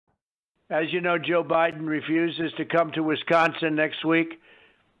As you know, Joe Biden refuses to come to Wisconsin next week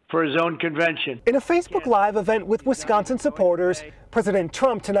for his own convention. In a Facebook Live event with Wisconsin supporters, President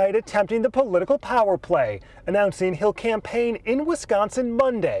Trump tonight attempting the political power play, announcing he'll campaign in Wisconsin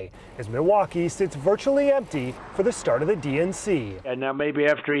Monday as Milwaukee sits virtually empty for the start of the DNC. And now maybe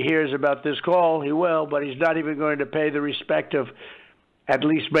after he hears about this call, he will, but he's not even going to pay the respect of at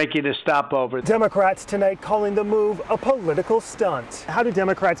least making a stopover. Democrats tonight calling the move a political stunt. How do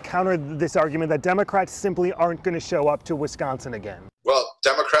Democrats counter this argument that Democrats simply aren't going to show up to Wisconsin again? Well,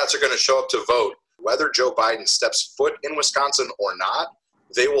 Democrats are going to show up to vote. Whether Joe Biden steps foot in Wisconsin or not,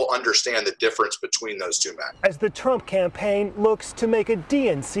 they will understand the difference between those two men. As the Trump campaign looks to make a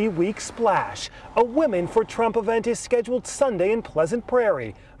DNC week splash, a Women for Trump event is scheduled Sunday in Pleasant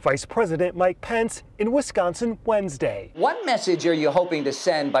Prairie. Vice President Mike Pence in Wisconsin Wednesday. What message are you hoping to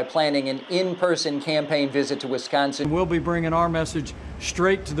send by planning an in-person campaign visit to Wisconsin? We'll be bringing our message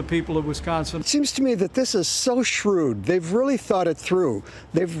straight to the people of Wisconsin. It seems to me that this is so shrewd. They've really thought it through.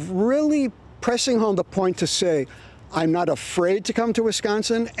 They've really pressing home the point to say, I'm not afraid to come to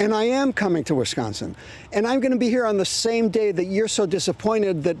Wisconsin, and I am coming to Wisconsin. And I'm going to be here on the same day that you're so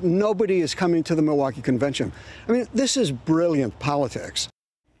disappointed that nobody is coming to the Milwaukee convention. I mean, this is brilliant politics.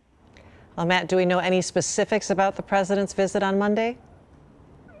 Well, Matt, do we know any specifics about the president's visit on Monday?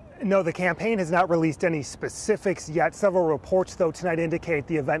 No, the campaign has not released any specifics yet. Several reports, though, tonight indicate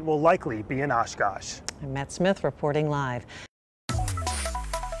the event will likely be in Oshkosh. I'm Matt Smith reporting live.